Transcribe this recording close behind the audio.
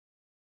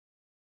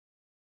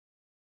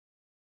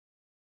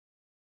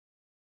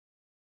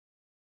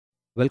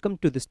Welcome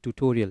to this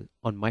tutorial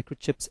on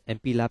Microchip's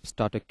MPLAB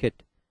Starter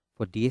Kit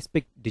for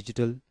dsPIC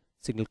Digital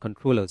Signal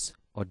Controllers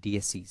or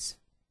DSCs.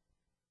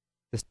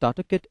 The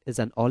Starter Kit is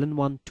an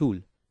all-in-one tool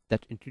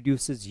that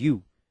introduces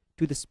you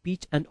to the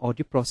speech and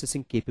audio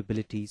processing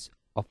capabilities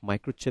of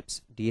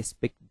Microchip's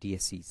dsPIC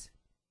DSCs.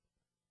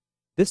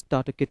 This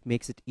Starter Kit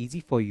makes it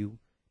easy for you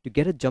to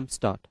get a jump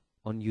start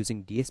on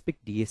using dsPIC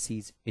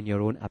DSCs in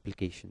your own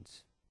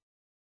applications.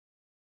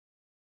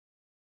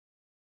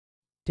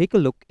 Take a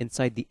look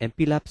inside the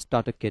MPLAB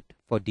Starter Kit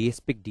for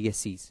dsPIC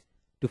DSCs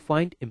to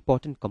find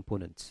important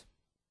components.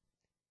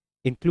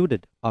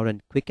 Included are a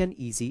quick and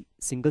easy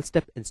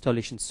single-step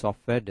installation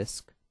software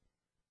disk,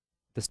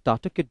 the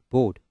Starter Kit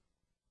board,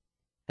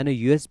 and a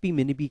USB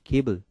mini-B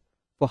cable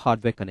for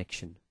hardware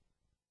connection.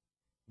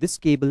 This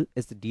cable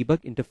is the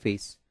debug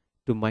interface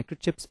to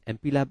Microchip's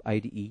MPLAB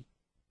IDE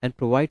and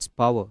provides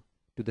power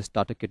to the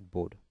Starter Kit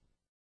board.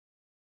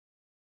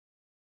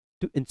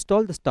 To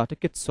install the Starter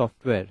Kit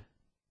software,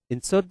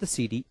 insert the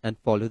CD and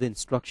follow the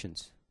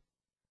instructions.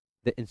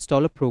 The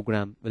installer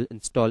program will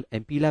install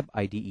MPLAB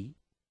IDE,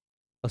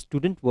 a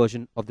student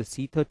version of the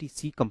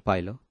C30C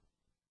compiler,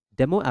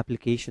 demo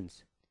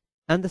applications,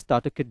 and the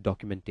Starter Kit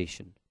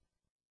documentation.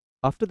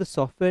 After the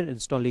software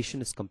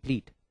installation is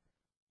complete,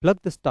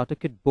 plug the Starter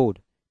Kit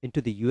board into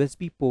the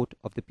USB port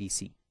of the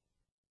PC.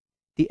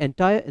 The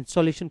entire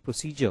installation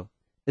procedure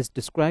is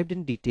described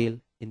in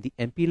detail in the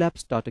MPLAB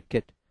Starter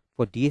Kit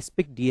for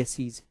dsPIC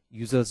DSC's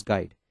User's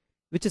Guide,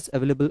 which is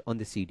available on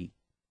the CD.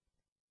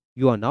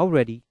 You are now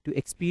ready to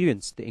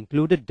experience the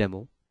included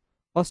demo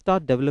or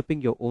start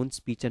developing your own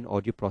speech and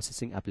audio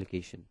processing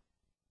application.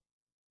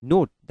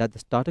 Note that the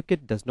Starter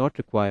Kit does not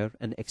require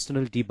an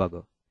external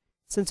debugger,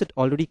 since it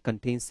already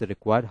contains the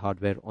required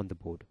hardware on the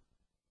board.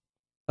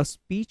 A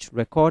speech,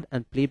 record,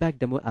 and playback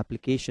demo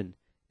application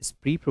is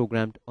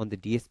pre-programmed on the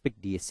dsPIC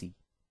DSC.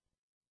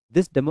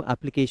 This demo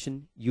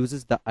application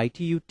uses the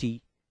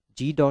ITU-T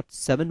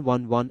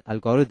G.711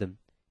 algorithm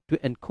to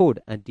encode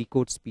and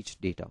decode speech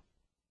data.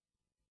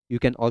 You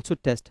can also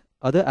test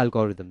other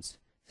algorithms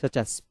such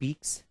as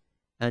dsPIC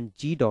and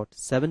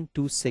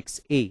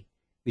G.726A,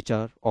 which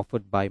are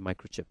offered by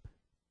Microchip.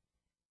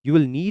 You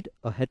will need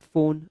a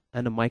headphone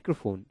and a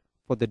microphone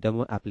for the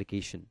demo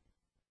application.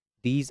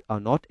 These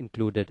are not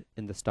included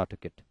in the Starter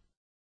Kit.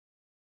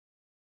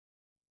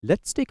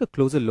 Let's take a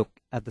closer look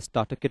at the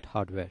Starter Kit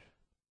hardware.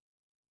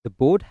 The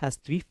board has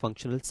three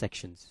functional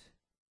sections.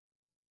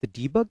 The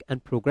debug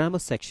and programmer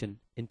section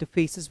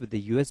interfaces with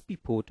the USB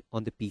port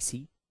on the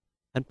PC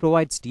and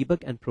provides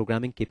debug and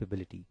programming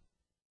capability.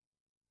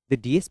 The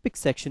dsPIC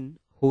section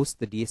hosts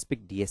the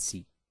dsPIC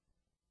DSC.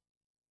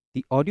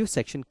 The audio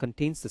section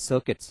contains the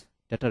circuits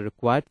that are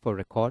required for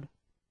record,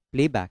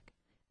 playback,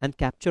 and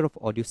capture of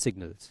audio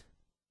signals.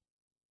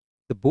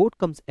 The board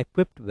comes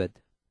equipped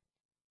with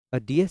a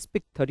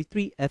dsPIC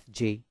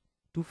 33FJ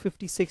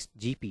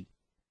 256GP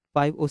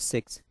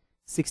 506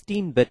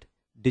 16-bit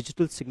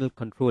digital signal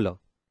controller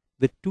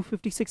with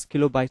 256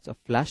 kilobytes of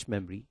flash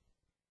memory,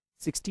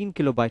 16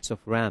 kilobytes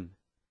of RAM,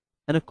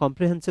 and a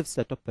comprehensive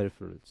set of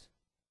peripherals.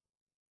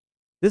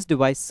 This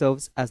device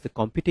serves as the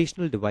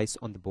computational device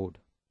on the board.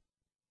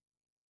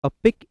 A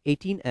PIC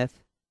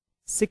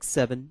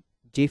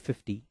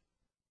 18F67J50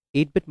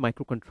 8-bit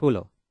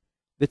microcontroller,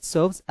 which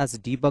serves as a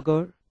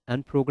debugger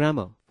and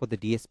programmer for the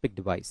dsPIC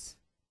device.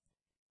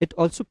 It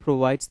also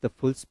provides the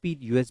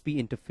full-speed USB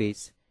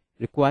interface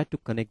required to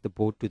connect the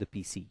board to the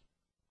PC.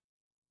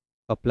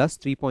 A plus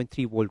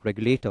 3.3 volt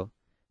regulator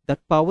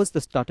that powers the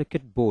Starter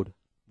Kit board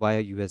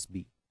via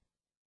USB.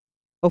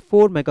 A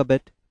 4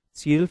 megabit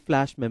serial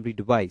flash memory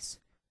device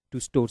to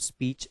store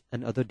speech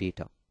and other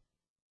data.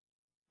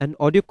 An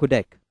audio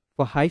codec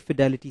for high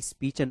fidelity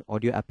speech and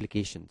audio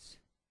applications.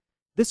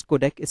 This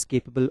codec is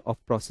capable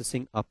of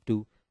processing up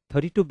to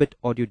 32-bit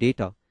audio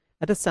data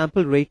at a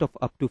sample rate of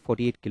up to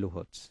 48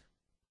 kHz.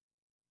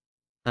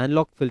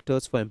 Analog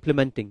filters for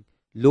implementing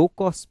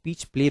low-cost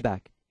speech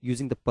playback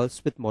using the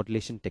pulse width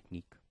modulation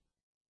technique.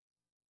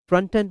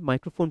 Front-end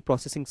microphone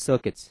processing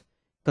circuits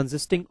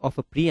consisting of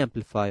a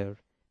preamplifier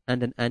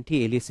and an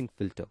anti-aliasing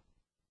filter.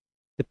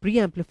 The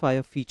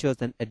preamplifier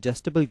features an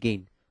adjustable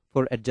gain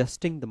for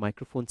adjusting the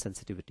microphone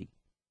sensitivity.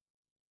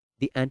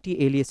 The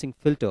anti-aliasing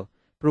filter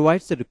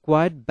provides the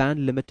required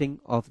band limiting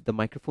of the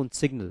microphone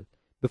signal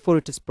before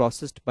it is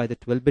processed by the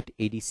 12-bit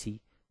ADC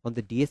on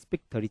the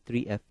dsPIC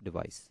 33F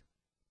device.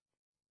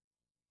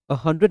 A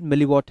 100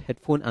 mW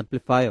headphone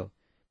amplifier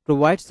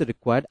provides the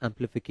required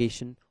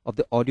amplification of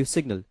the audio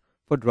signal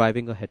for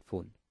driving a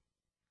headphone.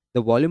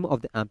 The volume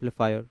of the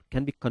amplifier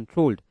can be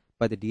controlled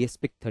by the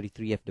dsPIC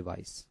 33F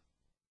device.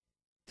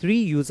 3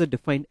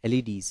 user-defined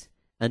LEDs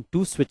and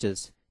 2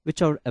 switches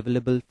which are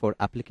available for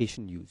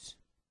application use.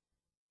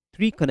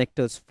 3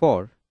 connectors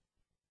for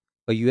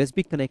a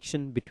USB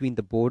connection between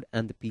the board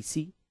and the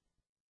PC,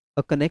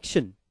 a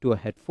connection to a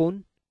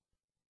headphone,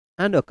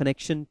 and a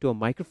connection to a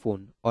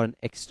microphone or an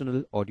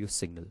external audio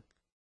signal.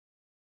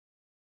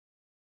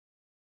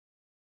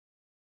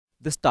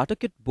 The Starter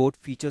Kit board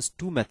features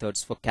 2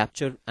 methods for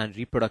capture and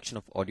reproduction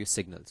of audio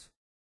signals.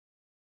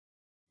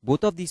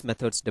 Both of these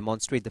methods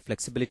demonstrate the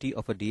flexibility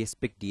of a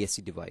dsPIC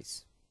DSC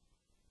device.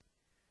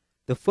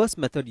 The first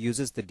method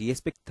uses the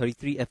dsPIC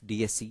 33F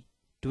DSC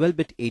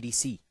 12-bit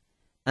ADC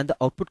and the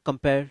output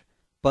compare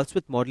pulse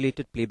width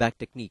modulated playback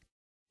technique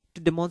to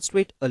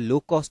demonstrate a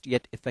low-cost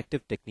yet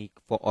effective technique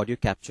for audio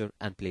capture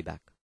and playback.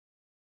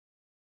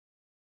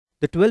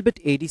 The 12-bit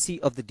ADC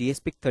of the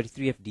dsPIC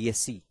 33F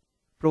DSC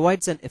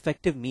provides an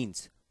effective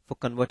means for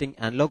converting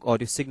analog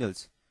audio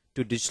signals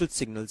to digital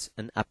signals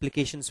in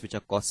applications which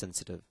are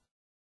cost-sensitive.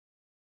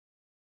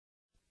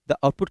 The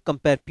output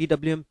compare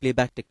PWM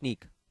playback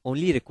technique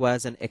only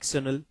requires an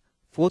external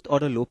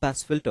fourth-order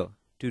low-pass filter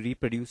to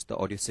reproduce the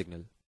audio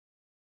signal.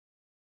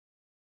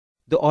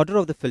 The order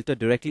of the filter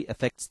directly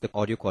affects the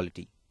audio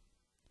quality.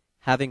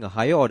 Having a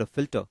higher order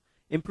filter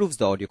improves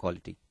the audio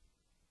quality.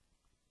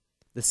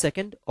 The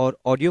second, or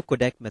audio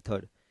codec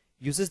method,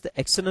 uses the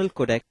external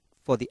codec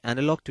for the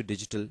analog to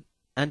digital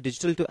and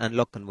digital to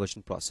analog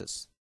conversion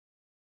process.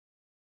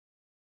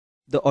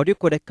 The audio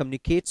codec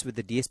communicates with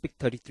the dsPIC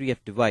 33F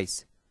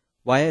device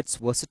via its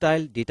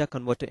versatile data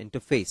converter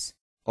interface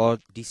or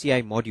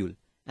DCI module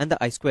and the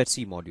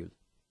I2C module.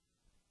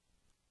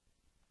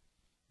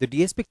 The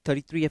dsPIC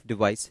 33F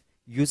device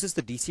uses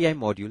the DCI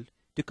module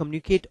to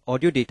communicate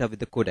audio data with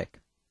the codec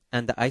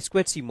and the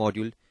I2C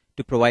module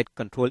to provide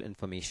control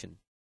information.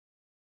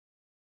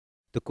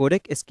 The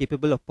codec is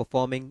capable of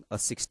performing a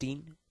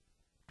 16,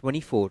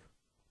 24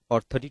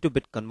 or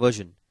 32-bit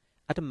conversion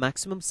at a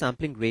maximum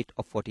sampling rate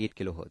of 48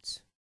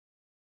 kHz.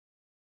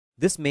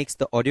 This makes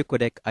the audio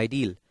codec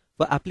ideal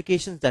for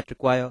applications that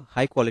require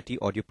high-quality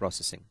audio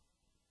processing.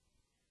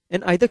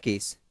 In either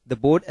case, the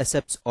board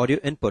accepts audio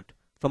input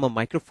from a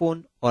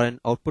microphone or an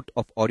output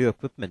of audio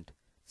equipment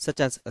such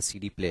as a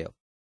CD player.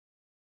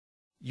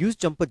 Use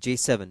jumper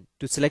J7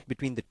 to select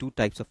between the two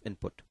types of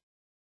input.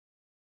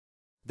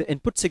 The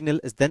input signal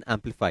is then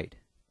amplified.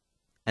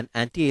 An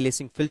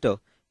anti-aliasing filter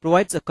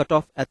provides a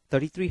cutoff at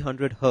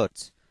 3300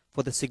 Hz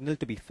for the signal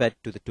to be fed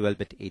to the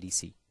 12-bit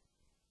ADC.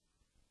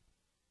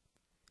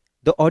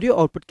 The audio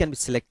output can be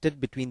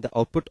selected between the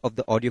output of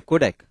the audio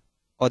codec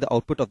or the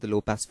output of the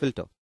low-pass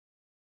filter.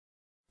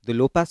 The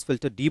low-pass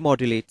filter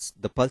demodulates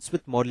the pulse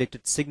width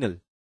modulated signal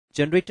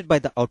generated by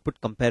the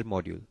output compare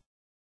module.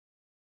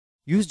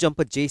 Use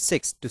jumper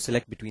J6 to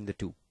select between the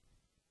two.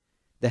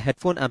 The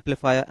headphone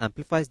amplifier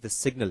amplifies the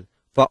signal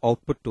for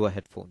output to a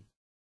headphone.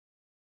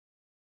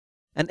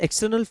 An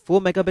external 4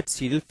 megabit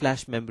serial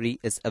flash memory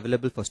is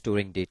available for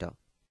storing data.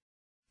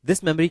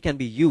 This memory can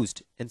be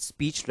used in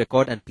speech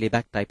record and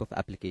playback type of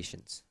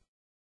applications.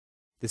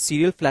 The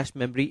serial flash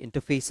memory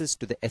interfaces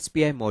to the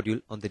SPI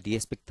module on the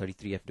dsPIC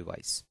 33F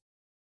device.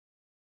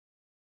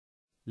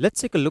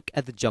 Let's take a look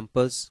at the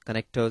jumpers,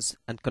 connectors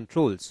and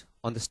controls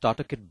on the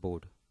starter kit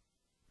board.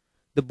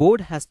 The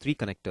board has 3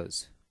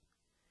 connectors.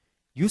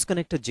 Use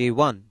connector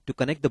J1 to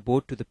connect the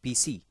board to the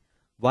PC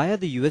via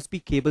the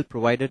USB cable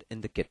provided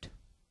in the kit.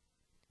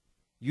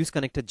 Use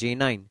connector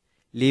J9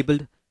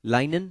 labeled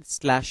line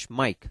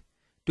in/mic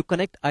to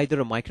connect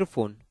either a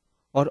microphone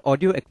or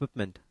audio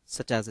equipment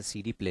such as a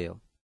CD player.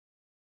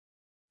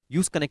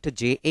 Use connector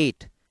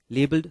J8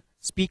 labeled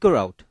speaker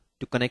out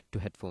to connect to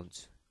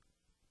headphones.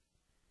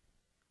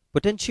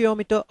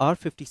 Potentiometer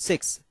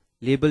R56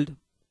 labeled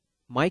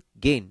mic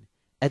gain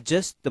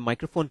adjusts the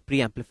microphone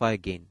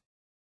preamplifier gain.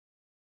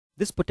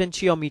 This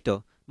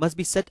potentiometer must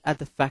be set at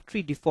the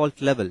factory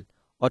default level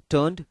or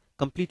turned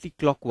completely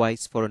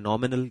clockwise for a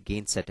nominal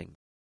gain setting.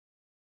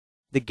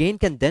 The gain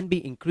can then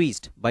be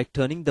increased by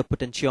turning the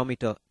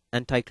potentiometer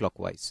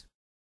anti-clockwise.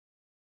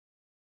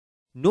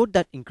 Note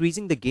that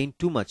increasing the gain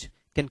too much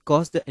can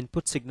cause the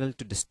input signal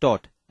to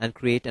distort and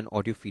create an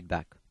audio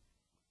feedback.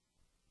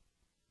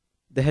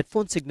 The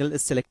headphone signal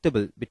is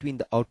selectable between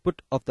the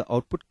output of the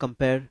output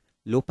compare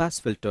low-pass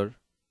filter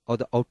or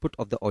the output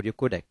of the audio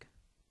codec.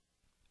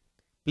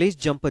 Place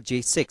jumper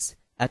J6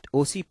 at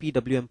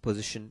OCPWM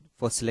position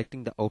for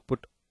selecting the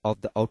output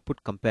of the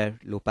output compare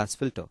low-pass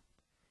filter.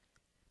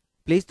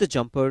 Place the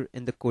jumper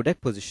in the codec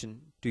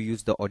position to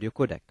use the audio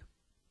codec.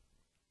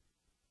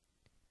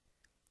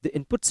 The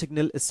input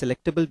signal is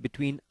selectable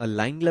between a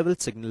line level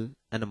signal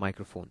and a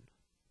microphone.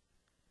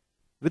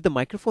 With the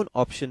microphone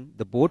option,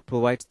 the board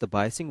provides the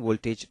biasing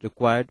voltage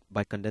required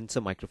by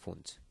condenser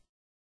microphones.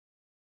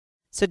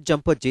 Set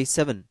jumper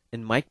J7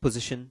 in mic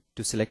position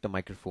to select a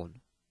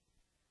microphone.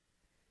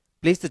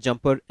 Place the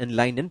jumper in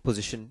line in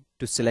position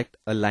to select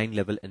a line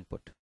level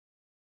input.